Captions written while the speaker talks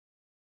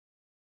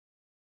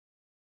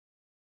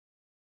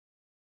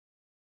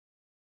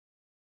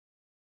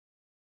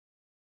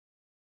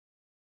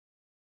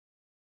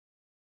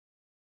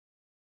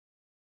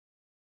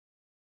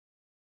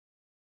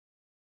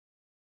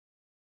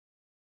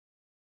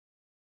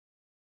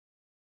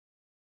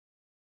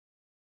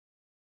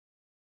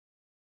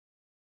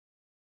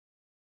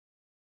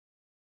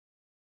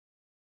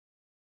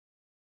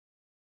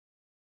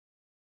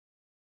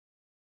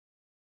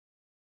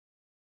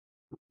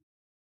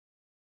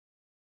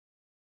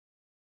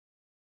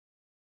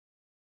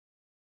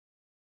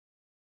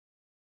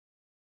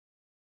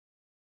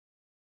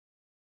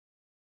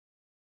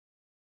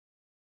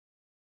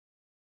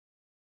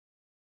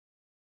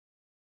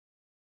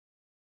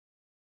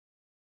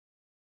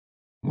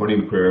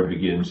Morning prayer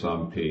begins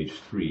on page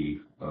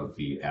 3 of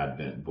the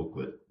Advent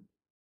booklet.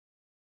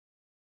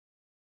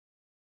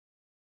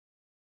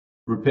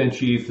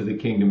 Repent ye, for the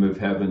kingdom of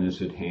heaven is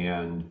at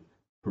hand.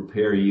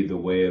 Prepare ye the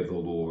way of the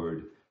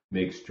Lord.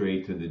 Make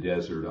straight in the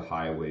desert a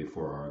highway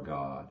for our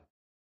God.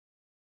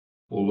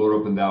 O Lord,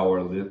 open thou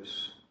our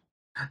lips.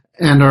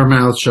 And our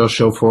mouths shall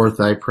show forth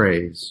thy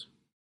praise.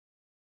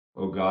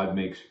 O God,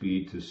 make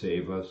speed to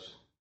save us.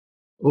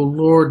 O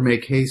Lord,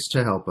 make haste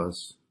to help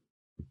us.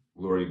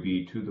 Glory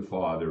be to the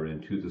Father,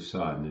 and to the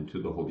Son, and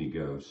to the Holy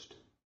Ghost.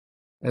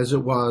 As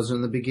it was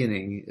in the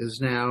beginning,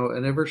 is now,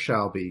 and ever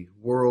shall be,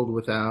 world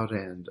without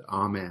end.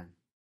 Amen.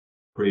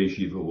 Praise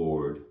ye the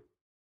Lord.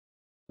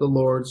 The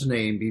Lord's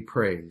name be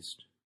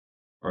praised.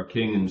 Our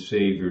King and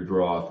Savior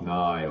draweth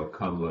nigh. O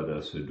come, let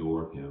us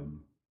adore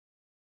him.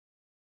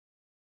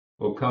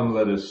 O come,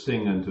 let us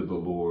sing unto the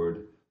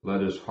Lord.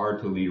 Let us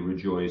heartily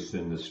rejoice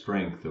in the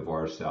strength of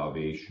our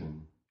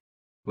salvation.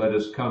 Let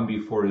us come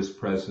before his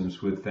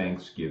presence with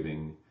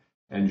thanksgiving,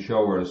 and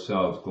show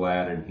ourselves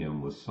glad in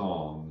him with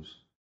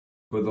psalms.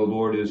 For the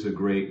Lord is a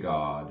great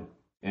God,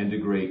 and a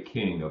great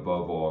King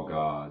above all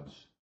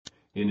gods.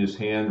 In his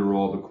hand are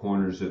all the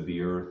corners of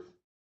the earth,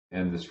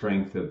 and the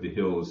strength of the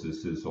hills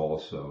is his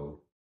also.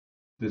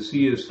 The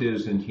sea is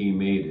his, and he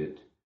made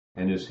it,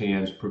 and his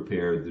hands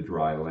prepared the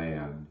dry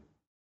land.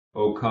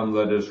 O come,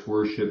 let us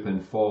worship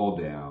and fall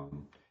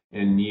down,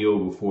 and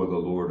kneel before the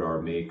Lord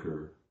our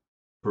Maker.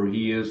 For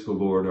he is the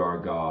Lord our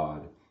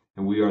God,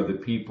 and we are the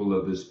people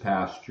of his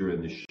pasture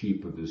and the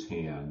sheep of his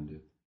hand.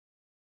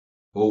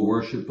 O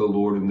worship the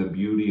Lord in the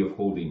beauty of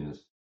holiness.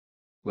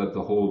 Let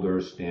the whole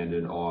earth stand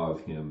in awe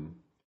of him.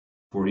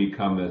 For he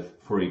cometh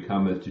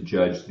to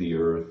judge the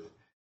earth,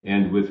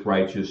 and with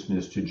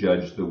righteousness to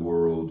judge the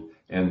world,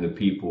 and the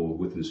people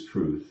with his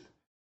truth.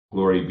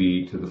 Glory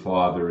be to the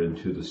Father, and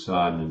to the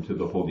Son, and to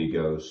the Holy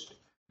Ghost,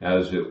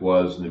 as it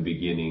was in the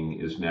beginning,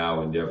 is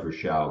now, and ever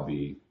shall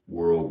be,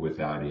 world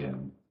without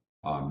end.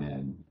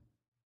 Amen.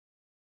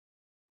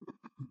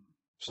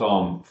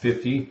 Psalm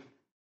 50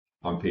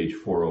 on page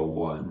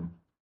 401.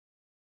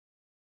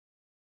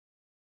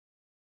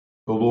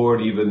 The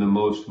Lord, even the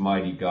most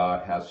mighty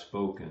God, hath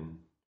spoken,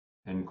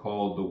 and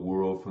called the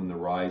world from the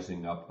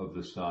rising up of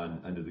the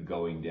sun unto the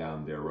going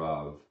down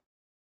thereof.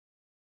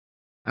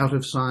 Out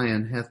of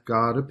Zion hath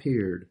God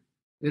appeared,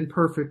 in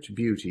perfect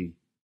beauty.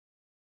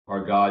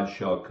 Our God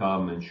shall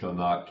come and shall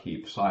not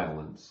keep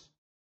silence.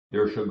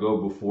 There shall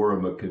go before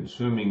him a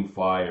consuming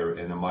fire,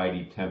 and a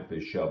mighty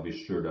tempest shall be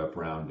stirred up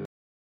round him.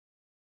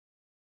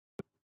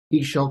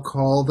 He shall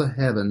call the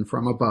heaven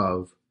from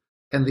above,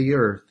 and the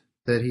earth,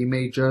 that he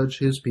may judge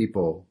his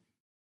people.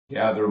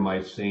 Gather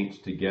my saints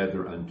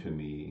together unto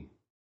me,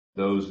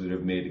 those that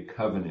have made a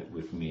covenant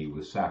with me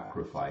with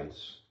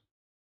sacrifice.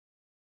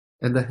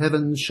 And the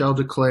heavens shall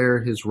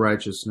declare his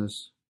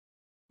righteousness,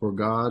 for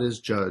God is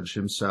judge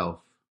himself.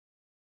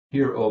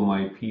 Hear, O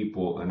my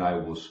people, and I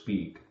will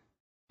speak.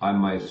 I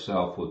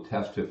myself will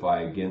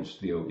testify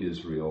against thee, O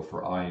Israel,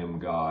 for I am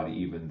God,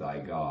 even thy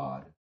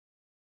God.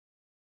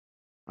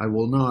 I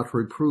will not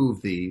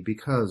reprove thee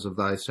because of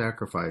thy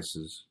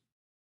sacrifices.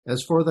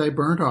 As for thy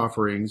burnt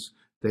offerings,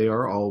 they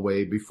are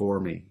alway before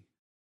me.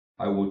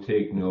 I will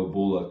take no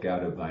bullock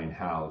out of thine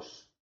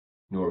house,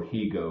 nor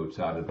he-goats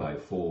out of thy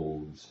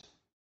folds.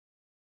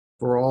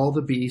 For all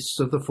the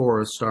beasts of the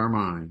forest are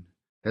mine,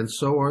 and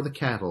so are the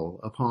cattle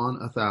upon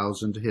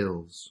 1,000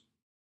 hills.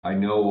 I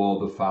know all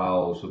the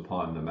fowls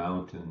upon the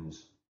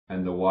mountains,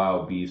 and the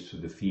wild beasts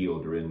of the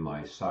field are in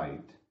my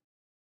sight.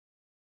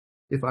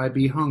 If I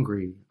be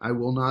hungry, I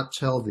will not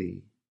tell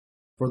thee,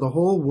 for the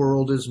whole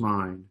world is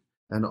mine,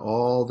 and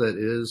all that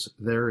is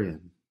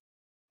therein.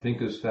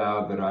 Thinkest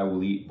thou that I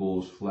will eat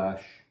bull's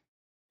flesh,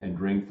 and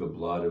drink the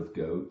blood of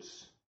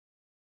goats?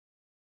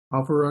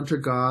 Offer unto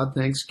God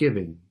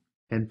thanksgiving,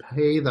 and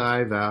pay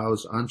thy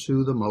vows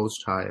unto the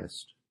Most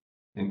Highest.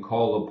 And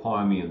call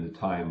upon me in the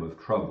time of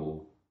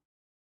trouble.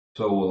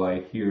 So will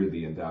I hear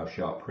thee, and thou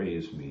shalt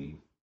praise me.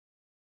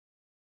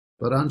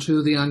 But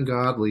unto the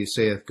ungodly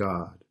saith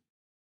God,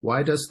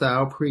 Why dost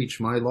thou preach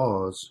my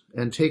laws,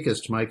 and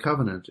takest my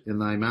covenant in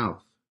thy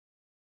mouth?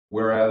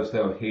 Whereas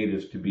thou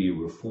hatest to be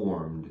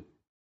reformed,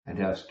 and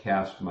hast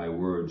cast my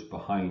words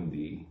behind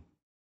thee.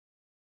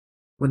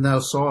 When thou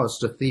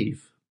sawest a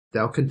thief,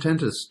 thou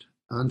contentest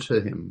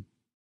unto him,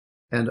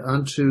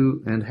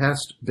 and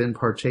hast been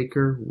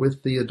partaker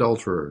with the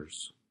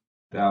adulterers.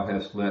 Thou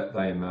hast let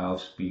thy mouth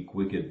speak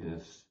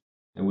wickedness,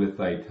 and with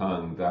thy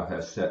tongue thou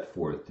hast set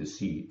forth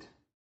deceit.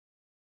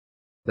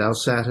 Thou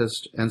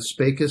sattest and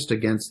spakest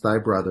against thy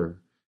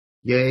brother,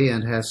 yea,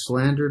 and hast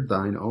slandered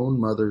thine own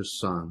mother's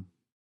son.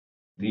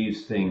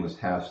 These things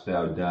hast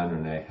thou done,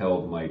 and I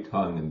held my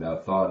tongue, and thou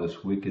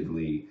thoughtest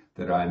wickedly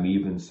that I am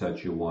even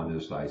such a one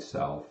as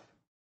thyself.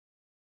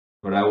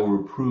 But I will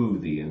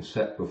reprove thee, and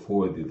set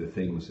before thee the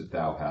things that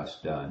thou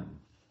hast done.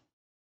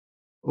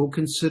 O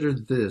consider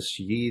this,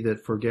 ye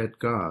that forget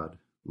God,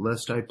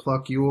 lest I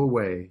pluck you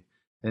away,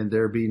 and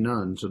there be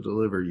none to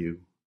deliver you.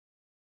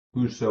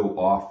 Whoso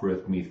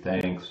offereth me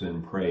thanks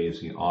and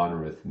praise, he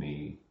honoureth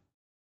me.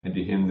 and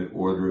to him that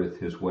ordereth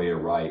his way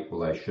aright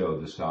will I show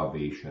the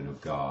salvation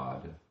of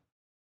God.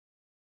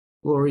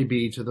 Glory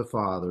be to the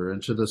Father,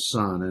 and to the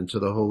Son, and to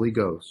the Holy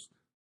Ghost.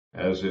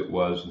 As it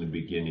was in the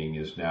beginning,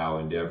 is now,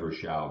 and ever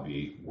shall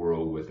be,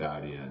 world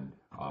without end.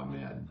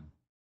 Amen.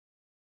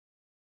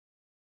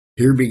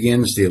 Here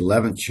begins the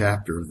 11th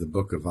chapter of the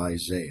book of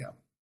Isaiah.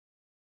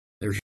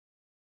 Their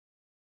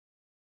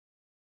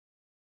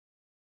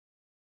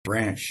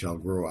branch shall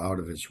grow out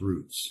of its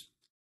roots.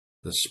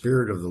 The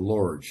Spirit of the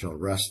Lord shall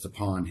rest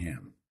upon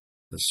him,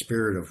 the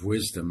Spirit of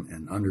wisdom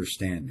and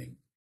understanding,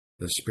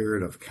 the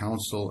Spirit of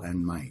counsel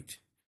and might,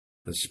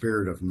 the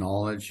Spirit of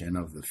knowledge and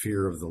of the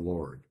fear of the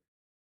Lord.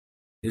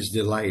 His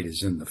delight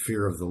is in the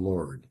fear of the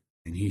Lord,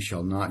 and he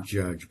shall not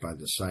judge by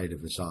the sight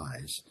of his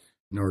eyes,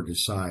 nor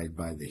decide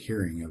by the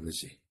hearing of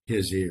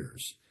his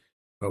ears.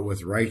 But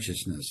with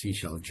righteousness he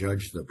shall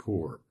judge the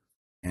poor,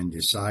 and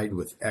decide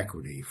with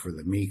equity for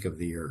the meek of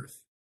the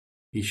earth.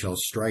 He shall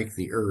strike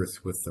the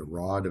earth with the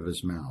rod of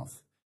his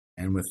mouth,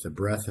 and with the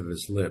breath of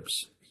his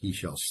lips he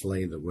shall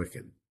slay the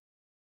wicked.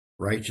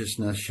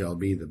 Righteousness shall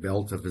be the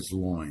belt of his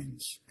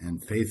loins,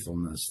 and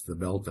faithfulness the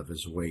belt of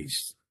his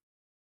waist.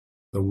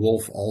 The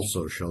wolf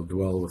also shall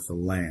dwell with the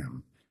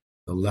lamb,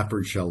 the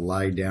leopard shall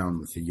lie down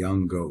with the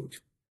young goat,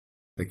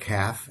 the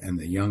calf and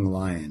the young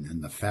lion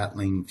and the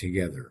fatling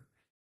together,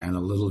 and a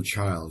little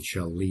child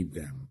shall lead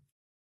them.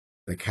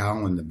 The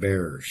cow and the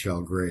bear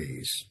shall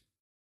graze.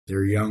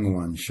 Their young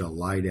ones shall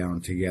lie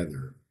down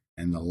together,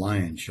 and the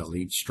lion shall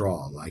eat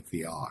straw like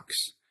the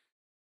ox.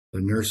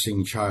 The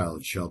nursing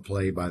child shall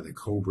play by the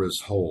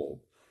cobra's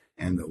hole,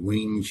 and the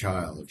weaned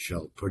child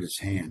shall put his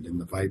hand in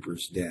the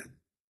viper's den.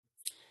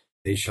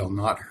 They shall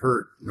not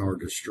hurt nor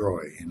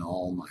destroy in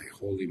all my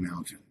holy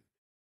mountain.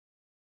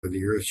 For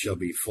the earth shall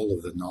be full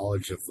of the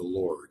knowledge of the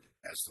Lord,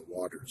 as the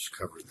waters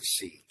cover the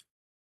sea.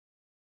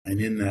 And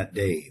in that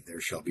day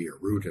there shall be a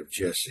root of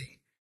Jesse,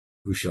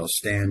 who shall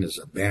stand as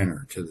a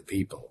banner to the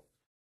people.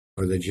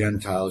 For the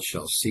Gentiles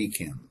shall seek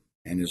him,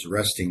 and his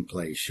resting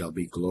place shall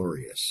be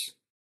glorious.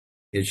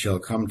 It shall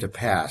come to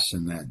pass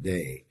in that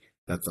day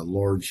that the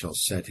Lord shall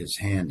set his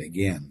hand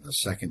again the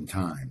second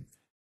time,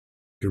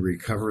 to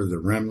recover the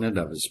remnant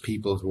of his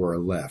people who are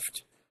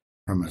left,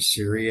 from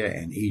Assyria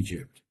and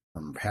Egypt,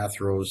 from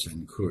Pathros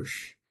and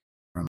Cush,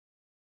 from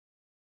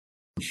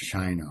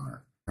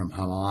Shinar, from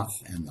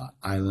Hamath and the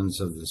islands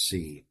of the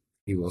sea.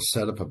 He will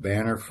set up a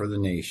banner for the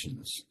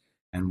nations,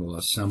 and will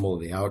assemble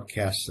the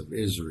outcasts of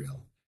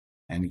Israel,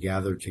 and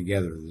gather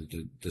together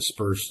the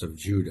dispersed of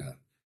Judah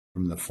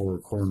from the four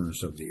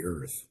corners of the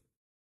earth.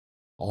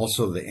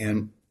 Also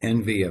the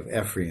envy of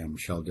Ephraim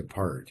shall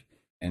depart,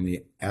 and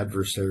the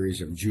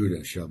adversaries of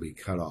Judah shall be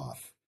cut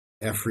off.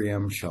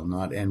 Ephraim shall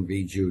not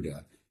envy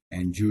Judah,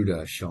 and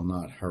Judah shall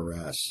not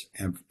harass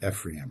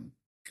Ephraim.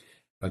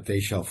 But they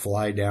shall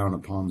fly down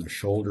upon the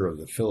shoulder of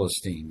the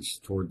Philistines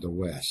toward the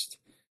west.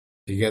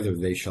 Together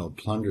they shall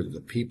plunder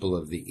the people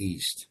of the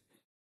east.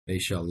 They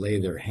shall lay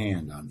their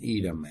hand on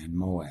Edom and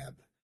Moab,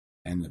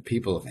 and the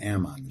people of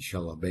Ammon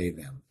shall obey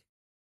them.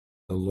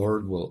 The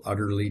Lord will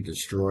utterly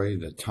destroy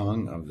the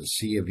tongue of the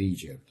sea of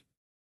Egypt.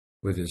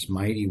 With his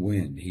mighty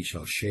wind he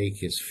shall shake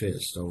his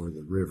fist over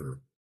the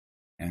river,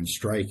 and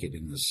strike it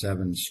in the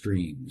seven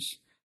streams,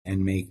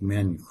 and make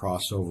men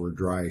cross over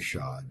dry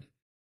shod.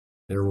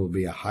 There will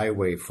be a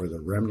highway for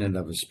the remnant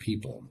of his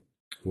people,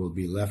 who will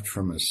be left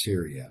from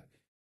Assyria,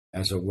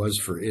 as it was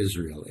for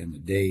Israel in the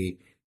day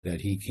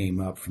that he came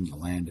up from the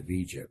land of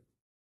Egypt.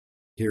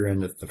 Here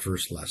endeth the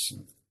first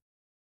lesson.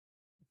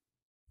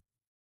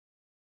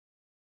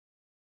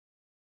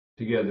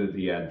 Together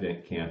the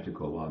Advent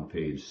Canticle on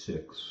page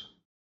 6.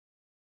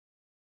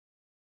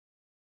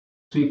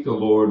 Seek the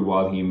Lord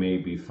while he may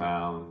be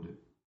found.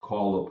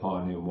 Call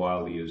upon him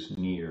while he is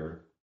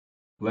near.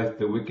 Let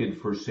the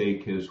wicked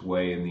forsake his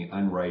way, and the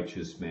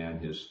unrighteous man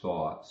his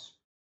thoughts.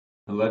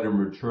 And let him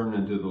return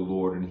unto the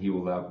Lord, and he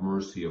will have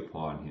mercy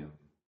upon him,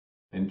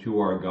 and to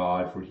our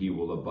God, for he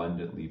will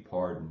abundantly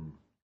pardon.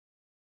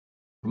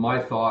 For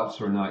my thoughts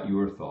are not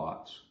your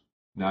thoughts,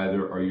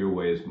 neither are your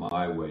ways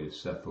my ways,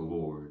 saith the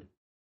Lord.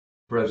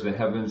 For as the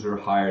heavens are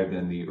higher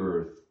than the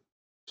earth,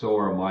 so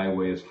are my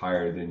ways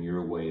higher than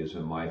your ways,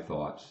 and my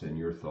thoughts than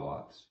your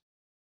thoughts.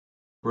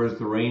 For as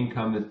the rain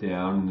cometh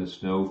down, and the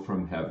snow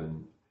from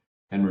heaven,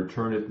 and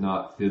returneth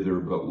not thither,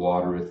 but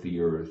watereth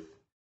the earth,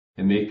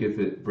 and maketh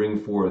it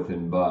bring forth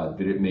and bud,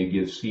 that it may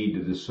give seed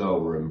to the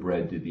sower and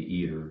bread to the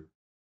eater.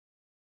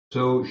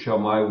 So shall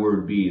my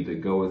word be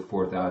that goeth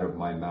forth out of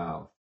my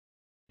mouth.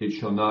 It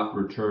shall not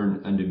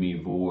return unto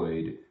me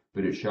void,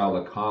 but it shall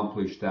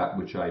accomplish that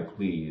which I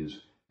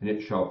please, and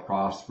it shall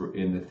prosper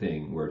in the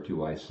thing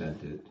whereto I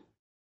sent it.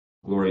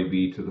 Glory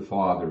be to the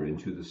Father, and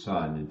to the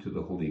Son, and to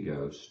the Holy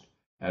Ghost,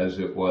 as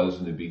it was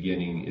in the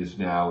beginning, is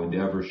now, and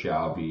ever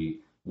shall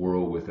be,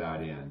 world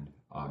without end.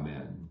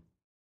 Amen.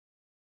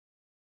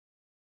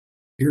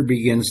 Here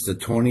begins the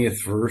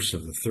 20th verse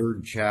of the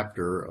 3rd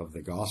chapter of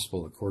the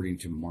Gospel according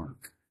to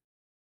Mark.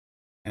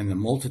 And the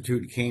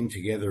multitude came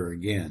together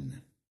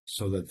again,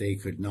 so that they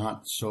could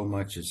not so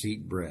much as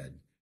eat bread.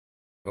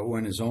 But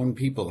when his own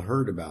people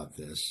heard about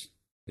this,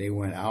 They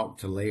went out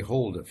to lay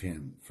hold of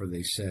him, for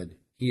they said,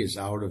 He is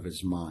out of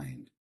his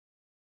mind.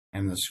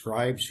 And the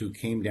scribes who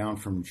came down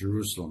from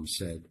Jerusalem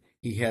said,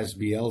 He has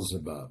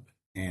Beelzebub,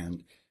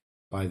 and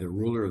by the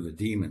ruler of the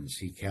demons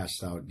he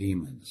cast out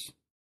demons.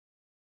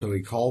 So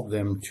he called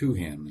them to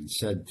him and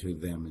said to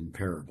them in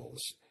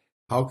parables,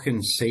 How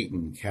can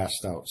Satan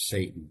cast out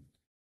Satan?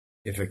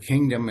 If a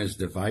kingdom is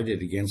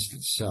divided against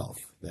itself,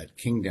 that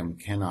kingdom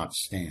cannot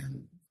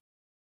stand.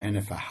 And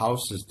if a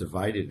house is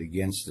divided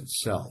against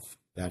itself,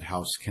 that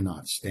house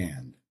cannot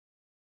stand.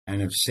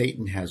 And if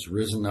Satan has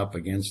risen up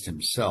against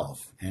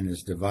himself and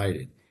is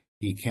divided,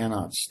 he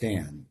cannot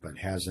stand, but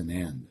has an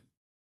end.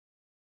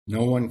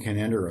 No one can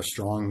enter a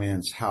strong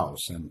man's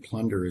house and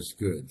plunder his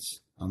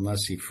goods,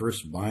 unless he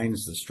first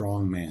binds the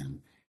strong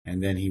man,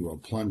 and then he will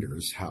plunder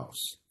his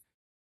house.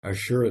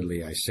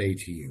 Assuredly, I say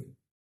to you,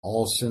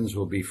 all sins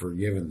will be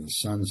forgiven the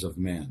sons of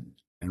men,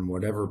 and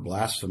whatever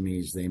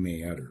blasphemies they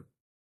may utter.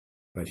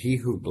 But he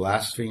who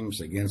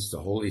blasphemes against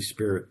the Holy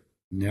Spirit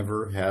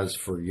never has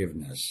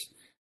forgiveness,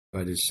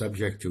 but is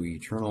subject to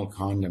eternal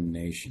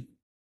condemnation,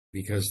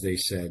 because they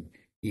said,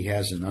 He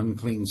has an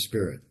unclean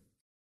spirit.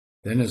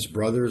 Then his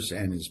brothers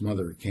and his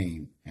mother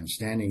came, and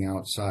standing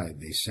outside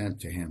they sent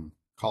to him,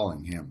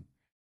 calling him.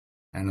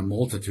 And a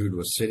multitude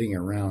was sitting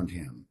around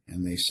him,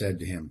 and they said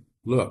to him,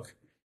 Look,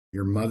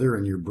 your mother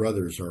and your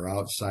brothers are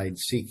outside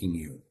seeking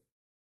you.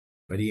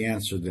 But he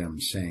answered them,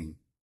 saying,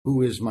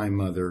 Who is my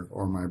mother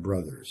or my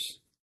brothers?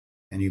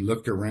 And he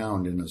looked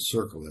around in a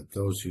circle at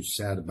those who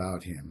sat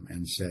about him,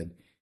 and said,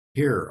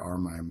 Here are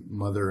my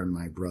mother and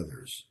my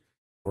brothers.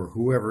 For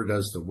whoever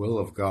does the will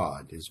of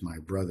God is my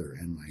brother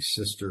and my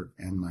sister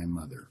and my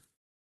mother.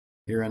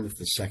 Here endeth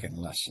the second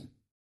lesson.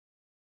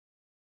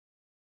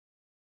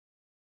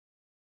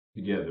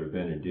 Together,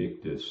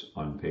 Benedictus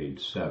on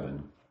page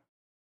 7.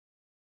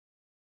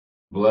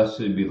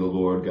 Blessed be the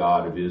Lord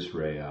God of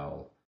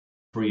Israel,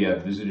 for he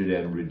hath visited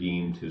and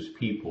redeemed his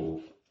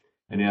people,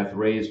 and hath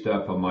raised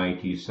up a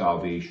mighty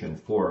salvation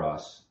for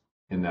us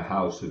in the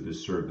house of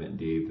his servant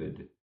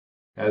David,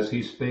 as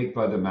he spake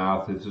by the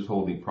mouth of his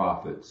holy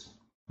prophets,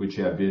 which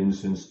have been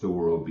since the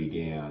world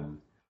began,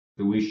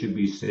 that we should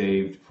be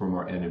saved from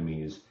our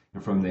enemies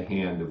and from the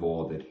hand of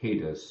all that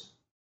hate us,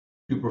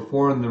 to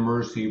perform the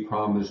mercy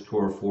promised to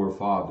our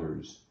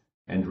forefathers,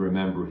 and to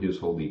remember his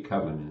holy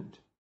covenant,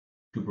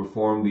 to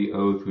perform the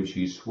oath which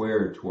he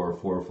sware to our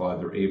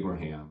forefather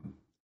Abraham,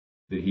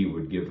 that he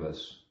would give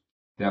us,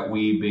 that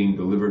we, being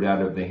delivered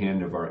out of the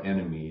hand of our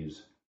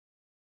enemies,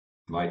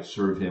 might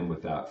serve him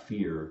without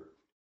fear,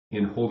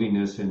 in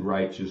holiness and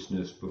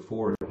righteousness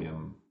before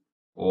him,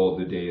 all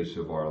the days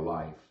of our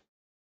life.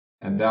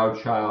 And thou,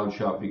 child,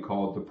 shalt be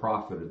called the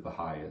prophet of the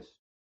highest,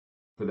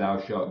 for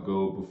thou shalt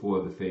go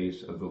before the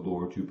face of the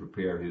Lord to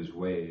prepare his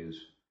ways,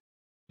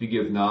 to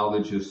give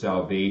knowledge of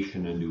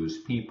salvation unto his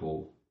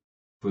people,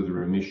 for the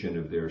remission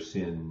of their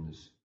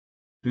sins,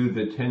 through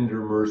the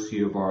tender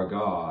mercy of our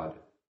God,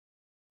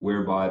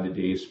 whereby the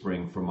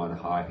dayspring from on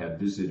high hath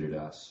visited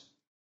us,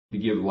 to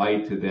give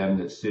light to them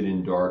that sit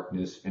in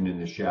darkness and in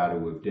the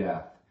shadow of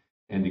death,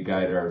 and to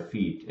guide our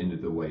feet into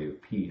the way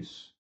of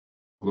peace.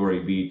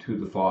 Glory be to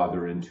the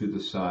Father, and to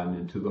the Son,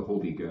 and to the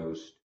Holy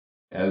Ghost,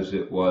 as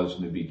it was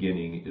in the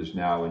beginning, is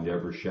now, and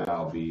ever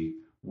shall be,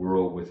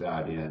 world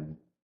without end.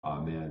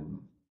 Amen.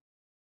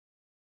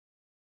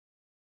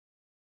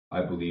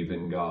 I believe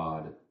in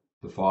God,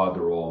 the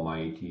Father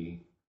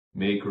Almighty,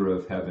 maker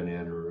of heaven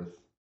and earth,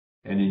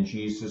 and in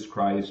Jesus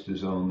Christ,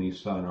 his only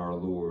Son, our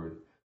Lord,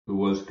 who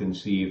was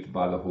conceived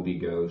by the Holy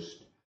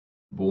Ghost,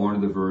 born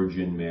of the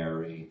Virgin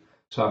Mary,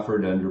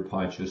 suffered under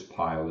Pontius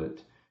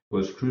Pilate,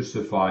 was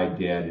crucified,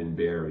 dead, and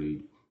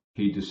buried.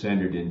 He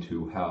descended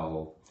into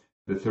hell.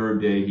 The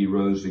third day he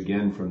rose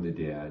again from the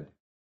dead.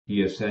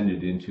 He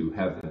ascended into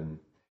heaven,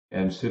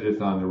 and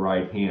sitteth on the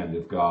right hand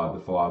of God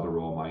the Father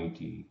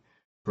Almighty.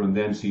 From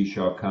thence he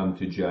shall come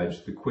to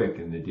judge the quick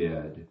and the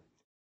dead.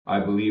 I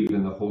believe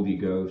in the Holy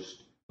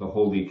Ghost, the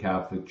Holy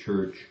Catholic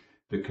Church,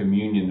 the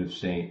communion of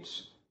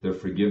saints, the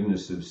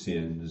forgiveness of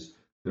sins,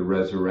 the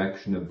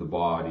resurrection of the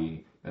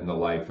body, and the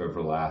life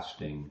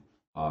everlasting.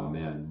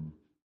 Amen.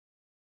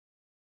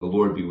 The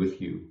Lord be with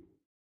you.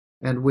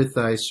 And with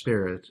thy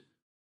spirit.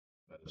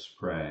 Let us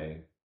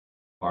pray.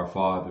 Our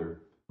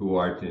Father, who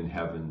art in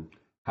heaven,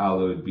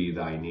 hallowed be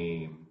thy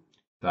name.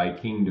 Thy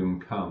kingdom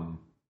come,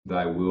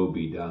 thy will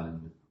be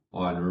done,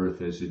 on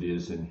earth as it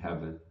is in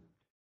heaven.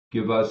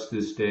 Give us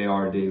this day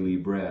our daily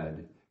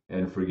bread,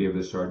 and forgive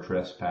us our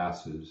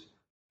trespasses,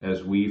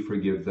 as we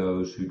forgive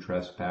those who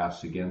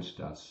trespass against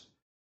us.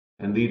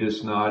 And lead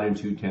us not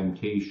into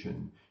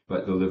temptation,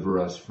 but deliver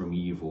us from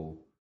evil.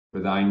 For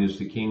thine is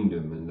the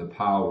kingdom, and the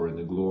power, and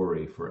the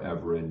glory,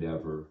 forever and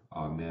ever.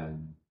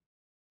 Amen.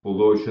 O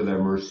Lord, show thy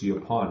mercy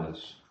upon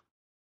us.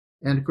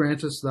 And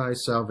grant us thy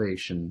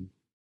salvation.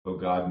 O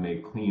God,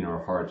 make clean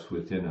our hearts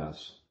within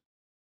us.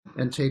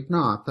 And take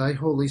not thy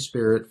Holy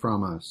Spirit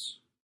from us.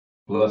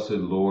 Blessed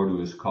Lord, who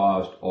has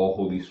caused all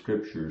holy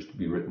scriptures to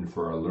be written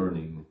for our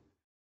learning,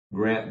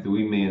 grant that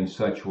we may in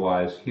such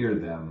wise hear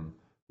them,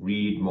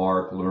 read,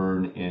 mark,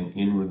 learn, and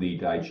inwardly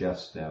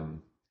digest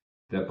them,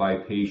 that by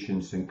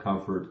patience and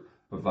comfort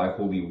of thy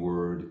holy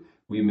word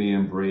we may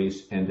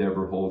embrace and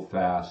ever hold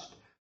fast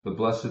the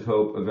blessed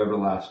hope of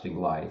everlasting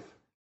life,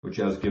 which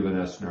has given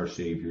us in our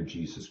Savior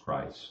Jesus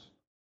Christ.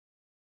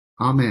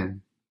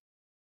 Amen.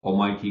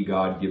 Almighty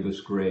God, give us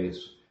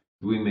grace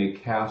that we may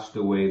cast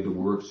away the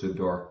works of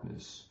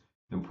darkness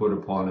and put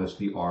upon us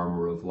the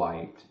armor of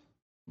light,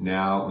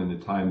 now in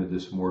the time of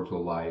this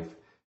mortal life,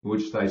 in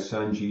which thy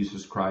Son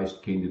Jesus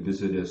Christ came to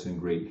visit us in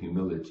great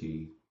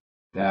humility,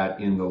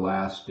 that in the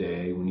last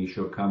day, when he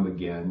shall come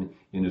again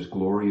in his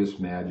glorious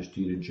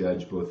majesty to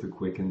judge both the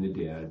quick and the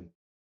dead,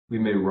 we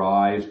may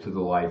rise to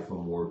the life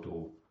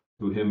immortal,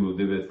 through him who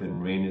liveth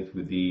and reigneth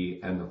with thee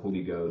and the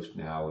Holy Ghost,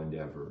 now and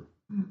ever.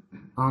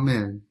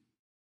 Amen.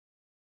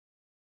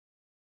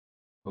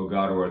 O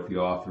God, who art the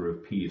author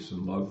of peace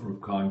and lover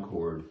of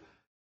concord,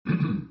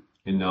 in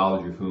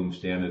knowledge of whom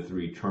standeth the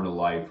eternal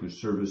life,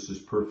 whose service is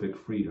perfect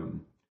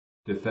freedom,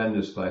 defend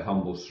us, thy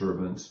humble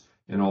servants,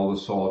 in all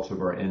assaults of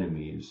our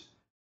enemies,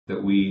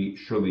 that we,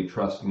 surely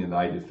trusting in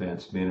thy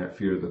defense, may not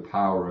fear the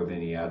power of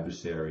any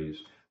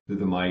adversaries, through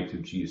the might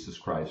of Jesus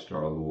Christ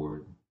our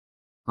Lord.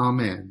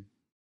 Amen.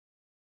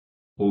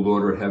 O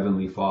Lord, our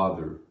heavenly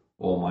Father,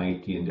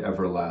 almighty and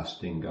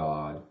everlasting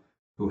God,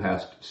 who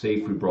hast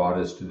safely brought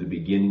us to the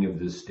beginning of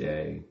this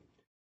day,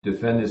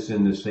 defend us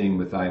in the same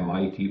with thy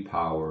mighty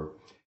power,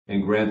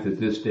 and grant that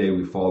this day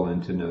we fall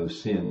into no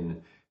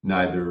sin,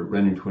 neither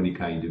run into any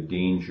kind of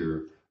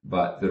danger,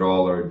 but that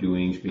all our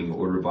doings, being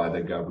ordered by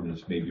thy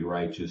governance, may be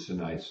righteous in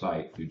thy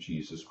sight, through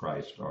Jesus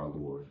Christ our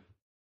Lord.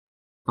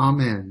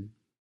 Amen.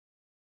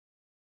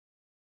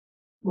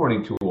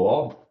 Morning to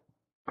all.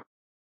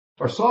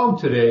 Our psalm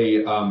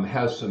today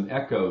has some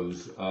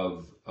echoes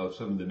of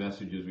some of the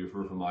messages we've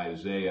heard from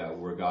Isaiah,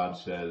 where God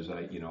says,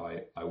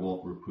 I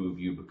won't reprove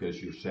you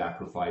because your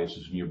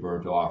sacrifices and your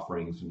burnt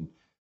offerings, and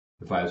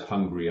if I was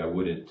hungry, I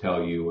wouldn't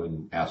tell you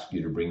and ask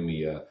you to bring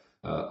me a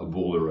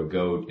bull or a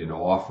goat in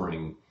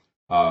offering.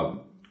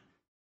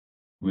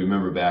 We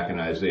remember back in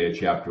Isaiah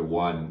chapter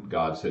 1,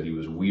 God said he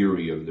was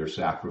weary of their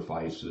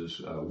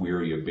sacrifices,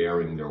 weary of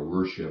bearing their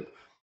worship.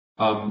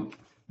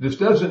 This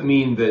doesn't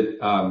mean that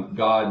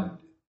God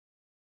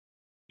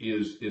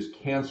is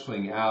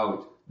canceling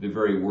out the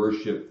very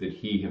worship that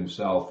he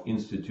himself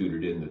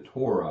instituted in the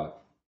Torah.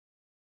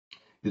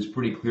 It's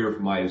pretty clear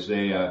from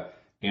Isaiah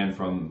and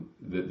from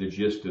the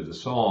gist of the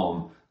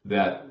psalm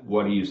that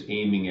what he's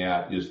aiming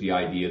at is the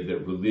idea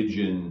that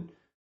religion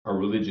or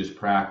religious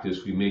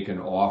practice, we make an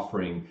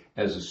offering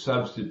as a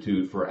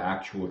substitute for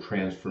actual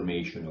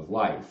transformation of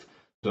life.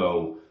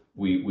 So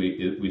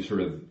we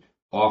sort of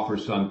offer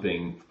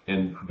something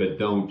but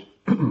don't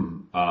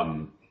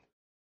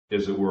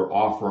as it were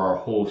offer our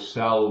whole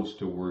selves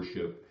to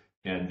worship,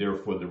 and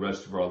therefore the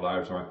rest of our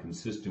lives aren't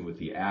consistent with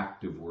the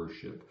act of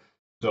worship.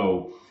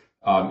 So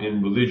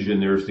in religion,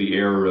 there's the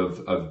error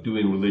of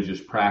doing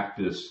religious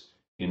practice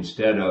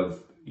instead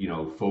of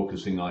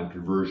focusing on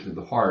conversion of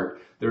the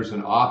heart. There's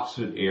an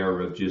opposite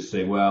error of just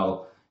saying,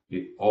 well,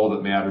 all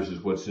that matters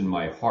is what's in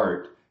my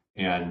heart,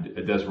 and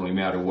it doesn't really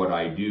matter what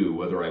I do,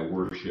 whether I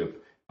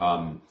worship.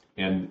 And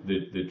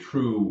the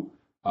true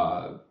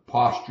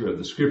posture of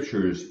the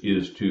scriptures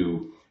is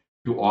to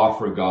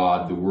offer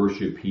God the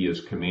worship he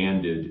has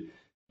commanded.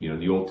 In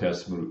the Old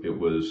Testament, it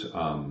was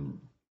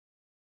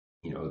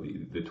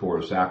the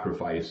Torah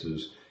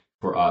sacrifices.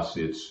 For us,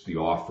 it's the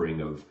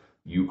offering of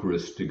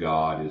Eucharist to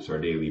God, it's our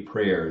daily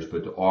prayers,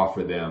 but to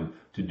offer them,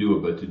 to do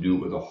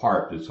it with a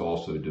heart that's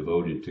also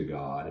devoted to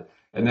God.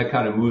 And that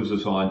kind of moves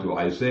us on to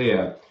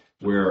Isaiah,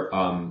 where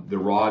the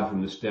rod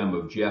from the stem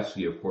of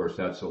Jesse, of course,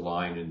 that's a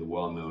line in the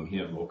well-known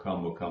hymn, will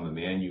come,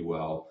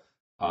 Emmanuel.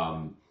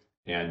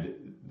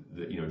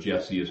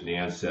 Jesse is an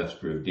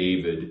ancestor of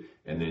David,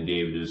 and then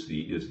David is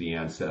the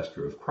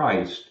ancestor of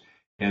Christ.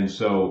 And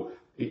so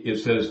it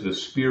says the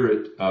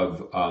Spirit of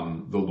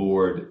the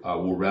Lord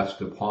will rest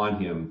upon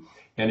him.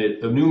 And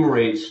it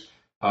enumerates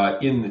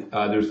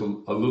there's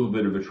a little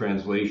bit of a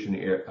translation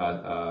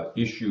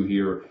issue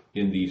here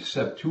in the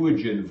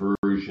Septuagint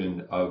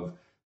version of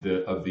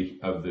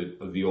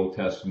the Old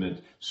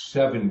Testament.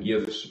 7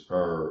 gifts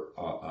are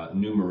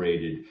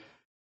enumerated,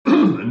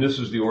 and this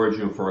is the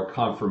origin for our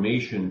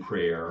confirmation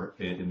prayer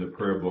in the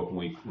prayer book.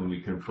 When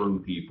we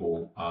confirm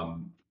people,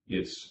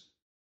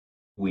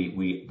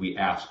 we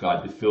ask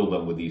God to fill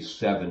them with these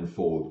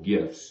 7-fold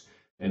gifts,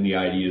 and the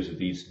idea is that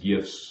these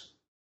gifts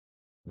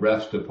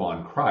rest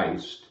upon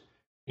Christ,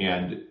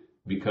 and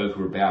because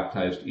we're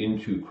baptized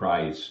into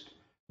Christ,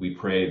 we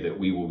pray that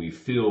we will be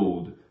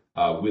filled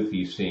with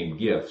these same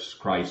gifts.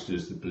 Christ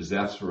is the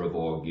possessor of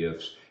all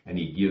gifts, and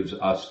he gives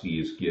us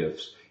these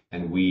gifts,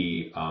 and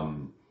we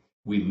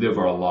live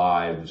our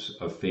lives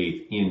of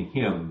faith in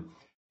him.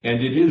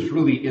 And it is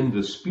really in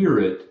the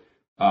Spirit.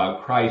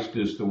 Christ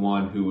is the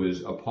one who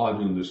is upon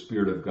whom the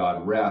Spirit of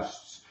God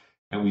rests,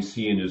 and we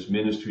see in his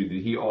ministry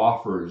that he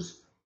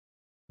offers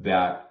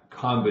that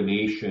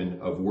combination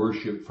of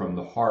worship from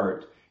the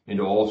heart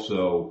and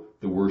also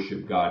the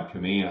worship God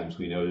commands.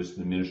 We notice in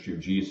the ministry of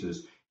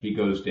Jesus, he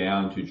goes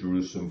down to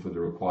Jerusalem for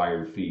the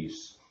required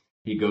feasts.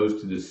 He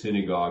goes to the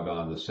synagogue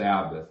on the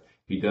Sabbath.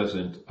 He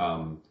doesn't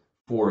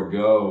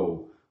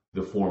forego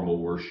the formal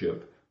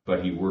worship,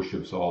 but he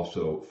worships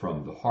also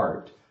from the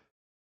heart.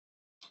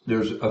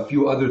 There's a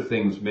few other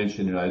things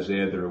mentioned in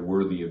Isaiah that are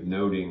worthy of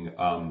noting.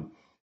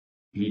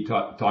 He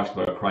talks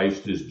about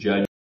Christ as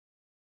judge,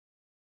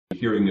 the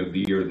hearing of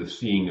the ear, the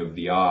seeing of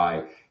the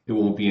eye. It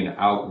won't be an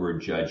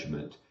outward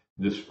judgment.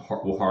 This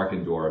will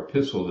hearken to our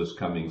epistle this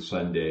coming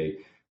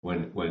Sunday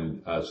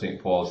when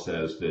St. Paul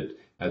says that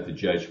at the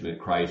judgment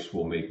Christ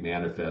will make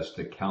manifest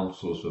the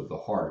counsels of the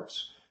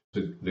hearts.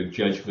 The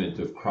judgment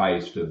of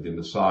Christ, of the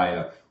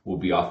Messiah, will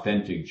be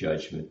authentic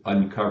judgment,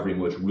 uncovering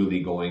what's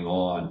really going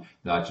on,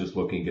 not just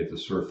looking at the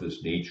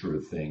surface nature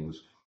of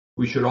things.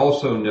 We should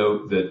also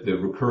note that the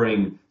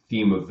recurring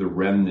theme of the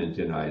remnant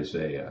in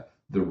Isaiah,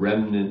 the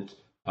remnant,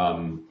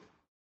 the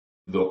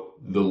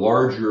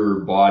larger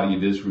body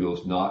of Israel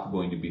is not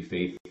going to be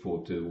faithful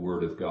to the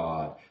word of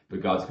God,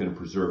 but God's going to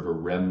preserve a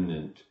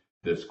remnant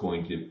that's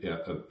going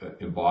to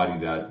embody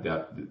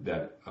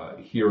that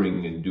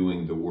hearing and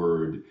doing the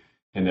word.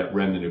 And that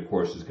remnant, of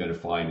course, is going to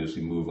find, as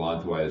we move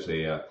on to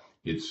Isaiah,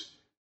 its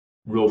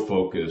real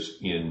focus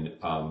in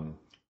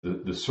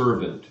the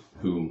servant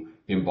who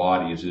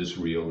embodies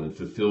Israel and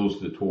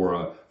fulfills the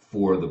Torah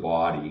for the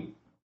body.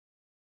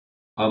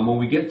 When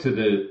we get to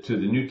the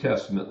New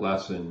Testament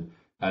lesson,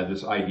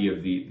 this idea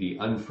of the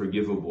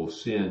unforgivable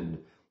sin,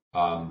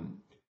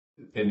 and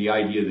the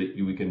idea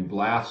that we can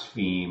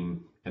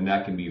blaspheme and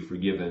that can be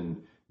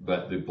forgiven,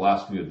 but the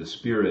blasphemy of the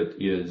Spirit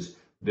is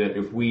that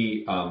if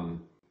we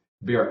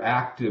bear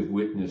active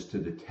witness to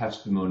the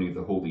testimony of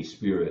the Holy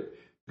Spirit,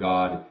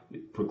 God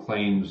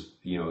proclaims,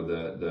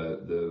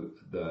 the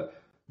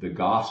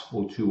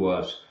gospel to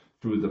us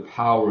through the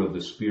power of the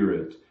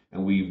Spirit,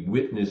 and we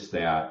witness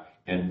that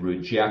and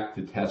reject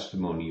the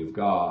testimony of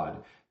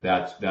God.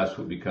 That's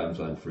what becomes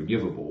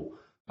unforgivable.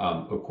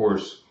 Of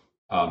course,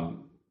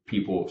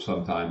 people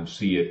sometimes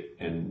see it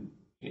and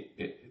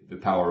the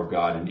power of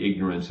God in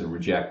ignorance and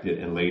reject it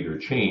and later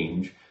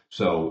change.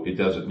 So it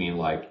doesn't mean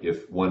like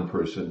if one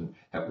person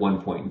at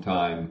one point in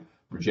time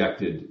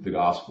rejected the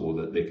gospel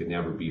that they could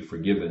never be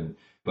forgiven.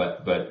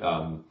 But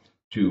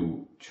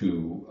to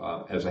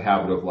as a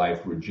habit of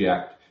life,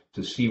 reject,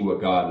 to see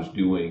what God is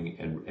doing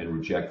and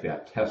reject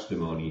that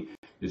testimony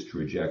is to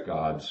reject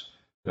God's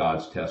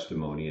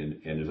testimony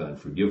and is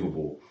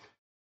unforgivable.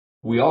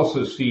 We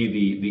also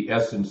see the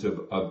essence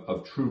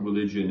of true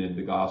religion in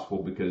the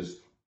gospel,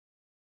 because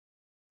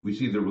we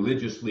see the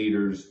religious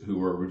leaders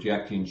who are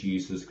rejecting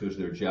Jesus because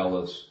they're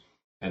jealous,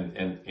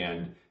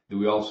 and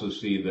we also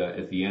see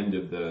at the end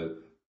of the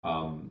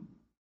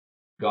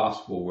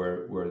gospel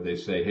where they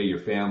say, "Hey, your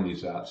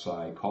family's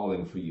outside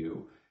calling for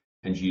you,"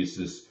 and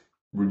Jesus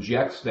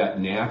rejects that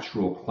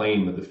natural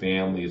claim of the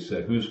family and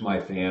said, "Who's my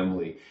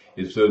family?"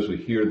 It's those who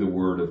hear the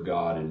word of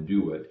God and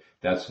do it.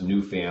 That's the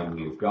new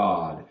family of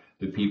God,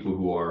 the people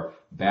who are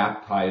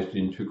baptized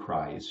into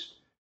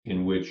Christ,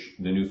 in which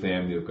the new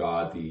family of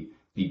God, the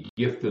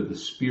gift of the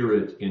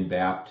Spirit in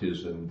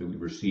baptism that we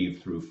receive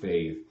through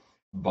faith,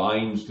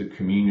 binds the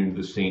communion of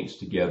the saints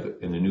together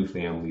in the new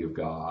family of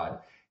God,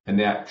 and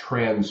that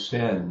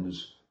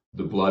transcends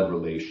the blood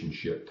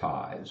relationship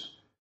ties.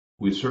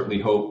 We certainly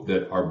hope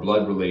that our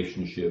blood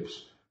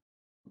relationships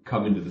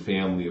come into the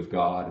family of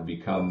God and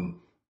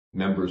become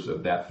members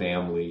of that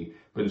family.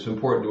 But it's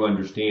important to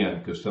understand,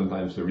 because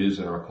sometimes there is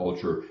in our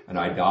culture an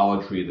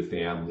idolatry of the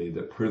family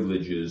that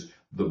privileges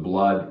the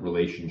blood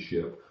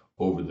relationship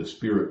over the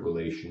spirit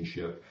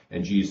relationship,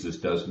 and Jesus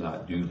does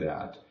not do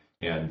that.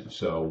 And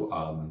so,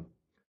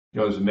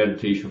 as a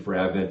meditation for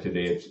Advent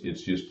today,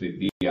 it's just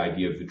the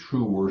idea of the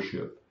true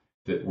worship,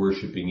 that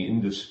worshiping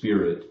in the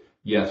Spirit,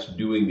 yes,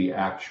 doing the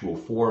actual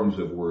forms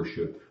of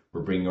worship,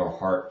 or bringing our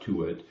heart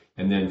to it,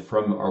 and then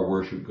from our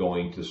worship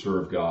going to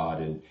serve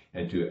God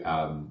and to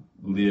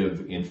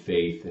live in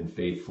faith and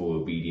faithful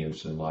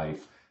obedience in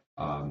life,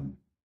 and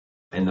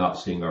not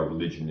seeing our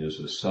religion as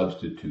a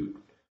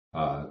substitute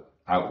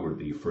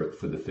outwardly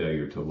for the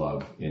failure to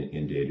love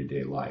in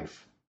day-to-day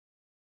life.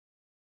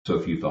 So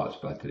a few thoughts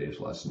about today's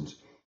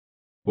lessons.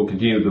 We'll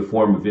continue with the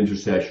form of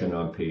intercession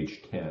on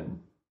page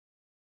 10.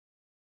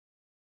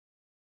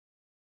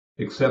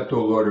 Accept,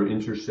 O Lord, our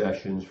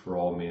intercessions for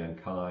all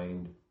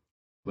mankind.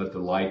 Let the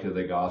light of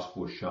the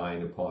gospel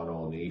shine upon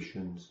all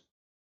nations.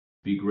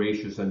 Be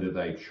gracious unto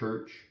thy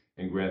church,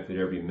 and grant that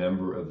every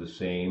member of the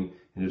same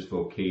in his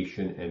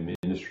vocation and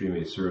ministry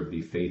may serve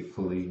thee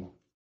faithfully.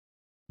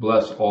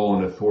 Bless all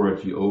in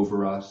authority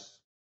over us,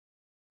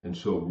 and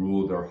so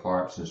rule their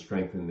hearts and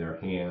strengthen their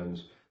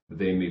hands, that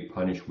they may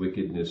punish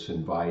wickedness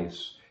and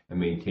vice, and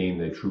maintain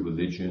thy true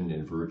religion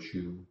and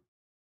virtue.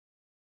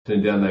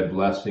 Send down thy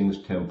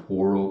blessings,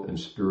 temporal and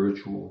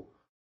spiritual,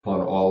 upon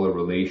all our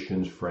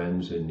relations,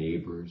 friends, and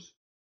neighbors.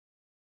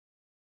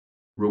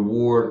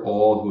 Reward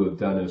all who have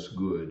done us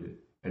good,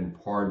 and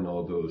pardon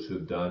all those who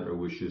have done or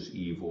wish us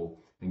evil,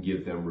 and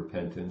give them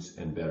repentance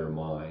and better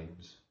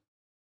minds.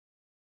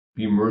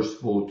 Be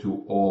merciful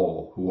to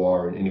all who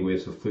are in any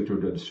ways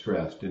afflicted or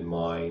distressed in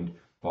mind,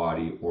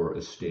 body, or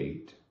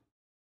estate.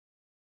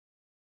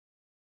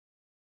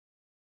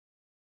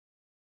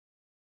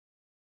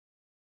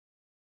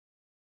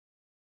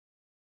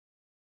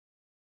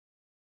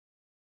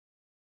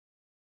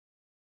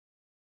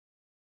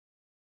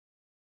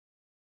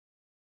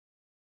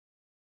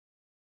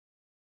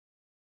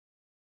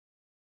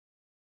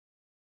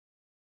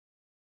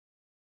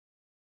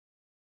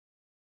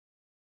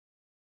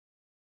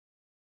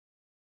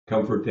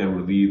 Comfort them,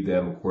 relieve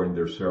them according to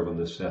their several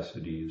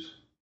necessities.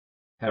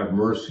 Have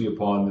mercy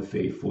upon the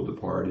faithful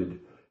departed,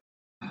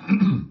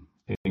 and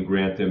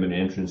grant them an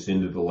entrance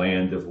into the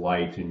land of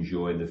light and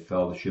joy in the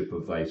fellowship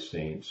of thy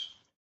saints.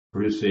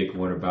 For his sake,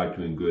 one about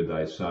doing good,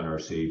 thy Son, our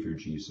Savior,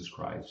 Jesus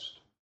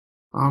Christ.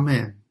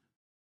 Amen.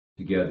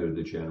 Together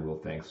the general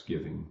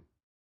thanksgiving.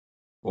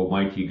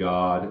 Almighty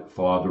God,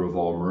 Father of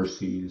all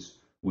mercies,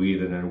 we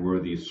that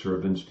unworthy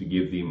servants to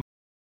give thee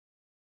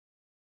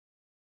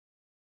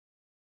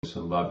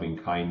and loving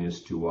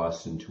kindness to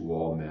us and to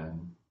all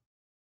men.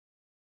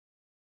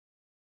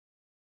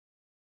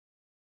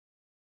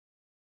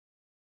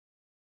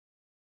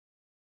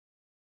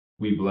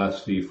 We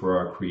bless thee for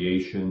our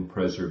creation,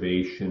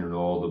 preservation, and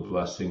all the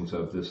blessings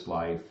of this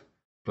life,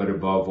 but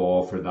above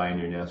all for thine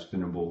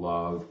inestimable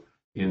love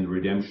in the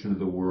redemption of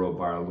the world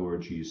by our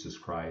Lord Jesus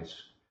Christ,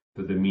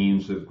 for the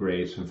means of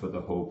grace and for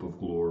the hope of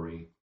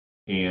glory.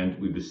 And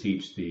we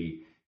beseech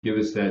thee, give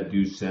us that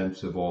due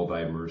sense of all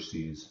thy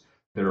mercies,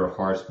 that our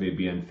hearts may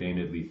be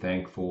unfeignedly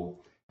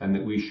thankful, and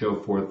that we show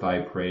forth thy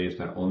praise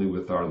not only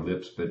with our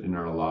lips but in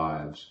our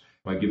lives,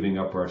 by giving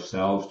up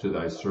ourselves to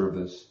thy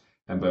service,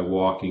 and by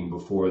walking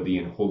before thee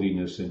in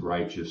holiness and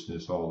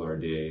righteousness all our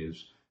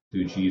days,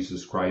 through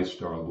Jesus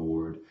Christ our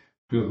Lord,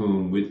 to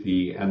whom with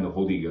thee and the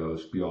Holy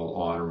Ghost be all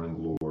honor and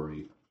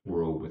glory,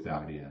 world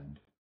without end.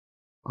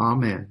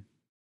 Amen.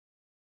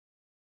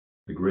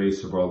 The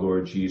grace of our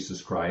Lord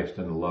Jesus Christ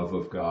and the love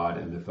of God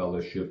and the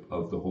fellowship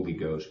of the Holy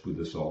Ghost be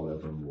with us all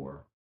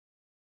evermore.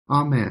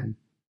 Amen.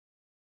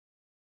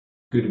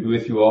 Good to be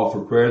with you all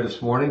for prayer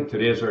this morning.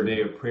 Today is our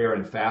day of prayer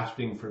and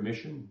fasting for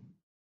mission.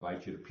 I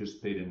invite you to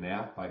participate in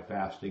that by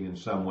fasting in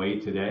some way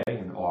today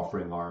and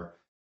offering our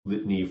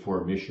litany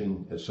for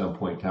mission at some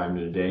point in time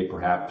in the day,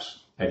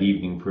 perhaps at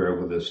evening prayer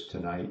with us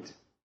tonight.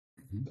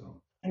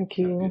 So, Thank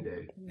have a you. good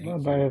day. Bye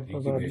bye, Thank you,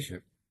 everybody.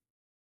 Bishop.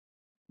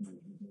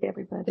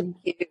 everybody. Thank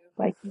you.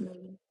 Bye.